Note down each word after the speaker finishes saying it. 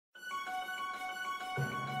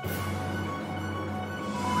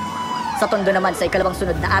Sa Tondo naman sa ikalawang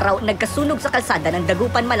sunod na araw, nagkasunog sa kalsada ng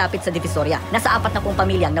dagupan malapit sa Divisoria. Nasa 40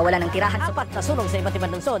 pamilyang nawala ng tirahan. 4 na sunog sa iba't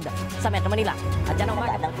ibang lungsod sa Metro Manila. At dyan ang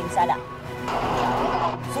umaga ng pinsala.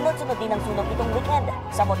 Sunod-sunod din ang sunog itong weekend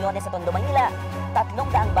sa Moriones sa Tondo, Manila.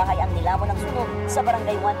 300 bahay ang nilamon ng sunog sa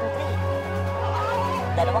Barangay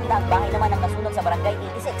 123. 200 bahay naman ang nasunog sa Barangay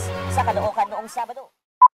 86 sa Caloocan noong Sabado.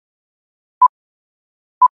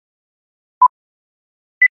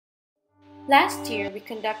 Last year, we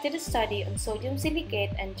conducted a study on sodium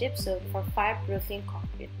silicate and gypsum for fireproofing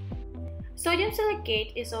concrete. Sodium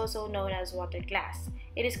silicate is also known as water glass.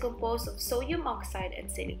 It is composed of sodium oxide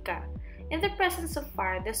and silica. In the presence of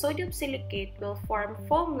fire, the sodium silicate will form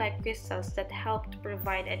foam-like crystals that help to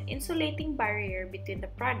provide an insulating barrier between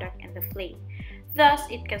the product and the flame. Thus,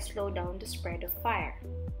 it can slow down the spread of fire.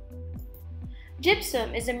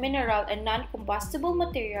 Gypsum is a mineral and non-combustible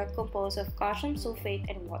material composed of calcium sulfate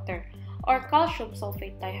and water, or calcium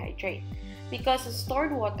sulfate dihydrate. Because of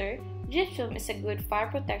stored water, gypsum is a good fire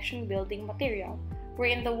protection building material,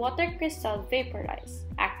 wherein the water crystal vaporizes,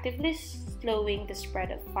 actively slowing the spread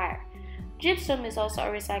of fire. Gypsum is also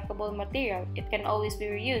a recyclable material. It can always be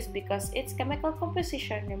reused because its chemical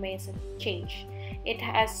composition remains unchanged. It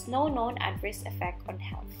has no known adverse effect on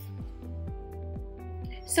health.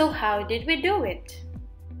 So how did we do it?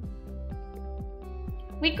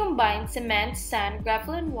 We combined cement, sand,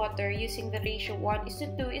 gravel, and water using the ratio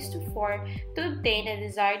 1:2:4 to obtain the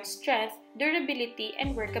desired strength, durability,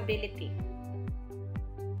 and workability.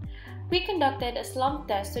 We conducted a slump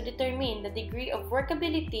test to determine the degree of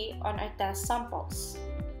workability on our test samples.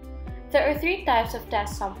 There are 3 types of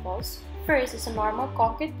test samples. First is a normal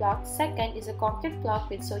concrete block, second is a concrete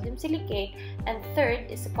block with sodium silicate, and third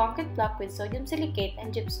is a concrete block with sodium silicate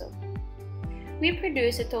and gypsum. We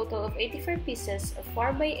produced a total of 84 pieces of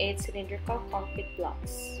 4x8 cylindrical concrete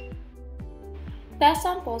blocks. Test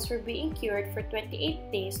samples were being cured for 28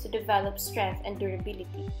 days to develop strength and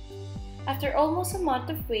durability. After almost a month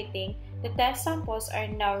of waiting, the test samples are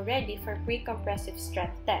now ready for pre-compressive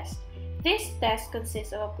strength test. This test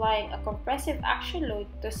consists of applying a compressive action load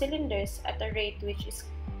to cylinders at a rate which is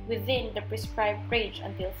within the prescribed range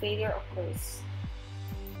until failure occurs.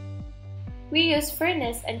 We use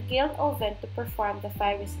furnace and kiln oven to perform the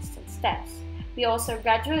fire resistance test. We also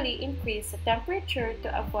gradually increase the temperature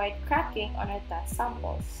to avoid cracking on our test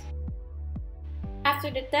samples.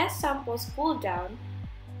 After the test samples cool down,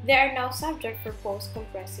 they are now subject for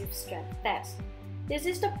post-compressive strength test. This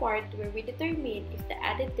is the part where we determine if the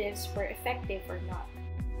additives were effective or not.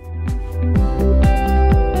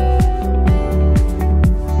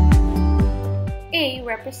 A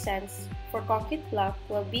represents for concrete block,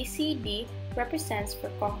 while BCD represents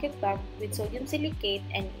for concrete block with sodium silicate,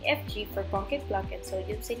 and EFG for concrete block and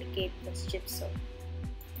sodium silicate plus gypsum.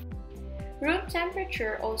 Room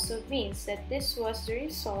temperature also means that this was the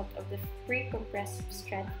result of the pre-compressive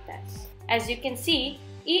strength test. As you can see,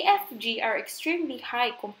 EFG are extremely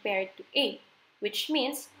high compared to A, which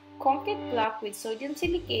means concrete block with sodium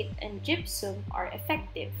silicate and gypsum are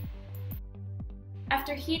effective.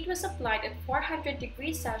 After heat was applied at 400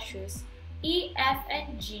 degrees Celsius, E, F,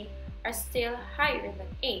 and G are still higher than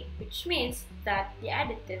A, which means that the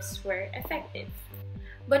additives were effective.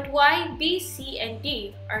 But why B, C, and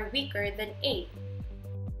D are weaker than A?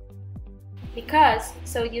 Because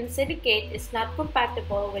sodium silicate is not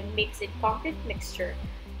compatible when mixed in concrete mixture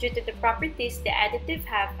due to the properties the additive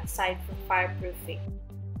have aside from fireproofing.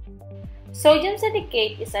 Sodium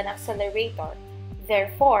silicate is an accelerator.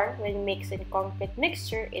 Therefore, when mixed in concrete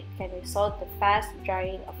mixture, it can result in fast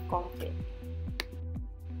drying of concrete.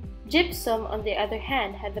 Gypsum, on the other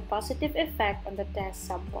hand, had the positive effect on the test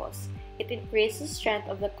samples. It increased the strength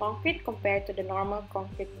of the concrete compared to the normal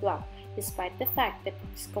concrete block, despite the fact that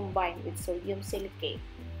it is combined with sodium silicate.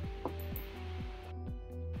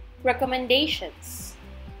 Recommendations: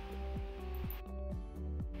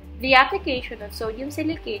 the application of sodium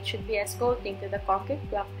silicate should be as coating to the concrete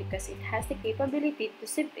block because it has the capability to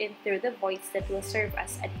seep in through the voids that will serve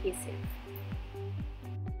as adhesive.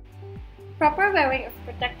 Proper wearing of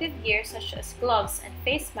protective gear such as gloves and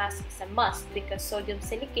face masks is a must because sodium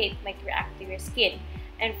silicate might react to your skin,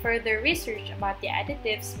 and further research about the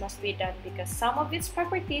additives must be done because some of its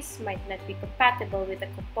properties might not be compatible with the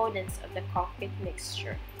components of the concrete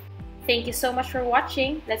mixture. Thank you so much for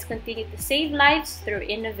watching. Let's continue to save lives through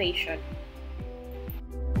innovation.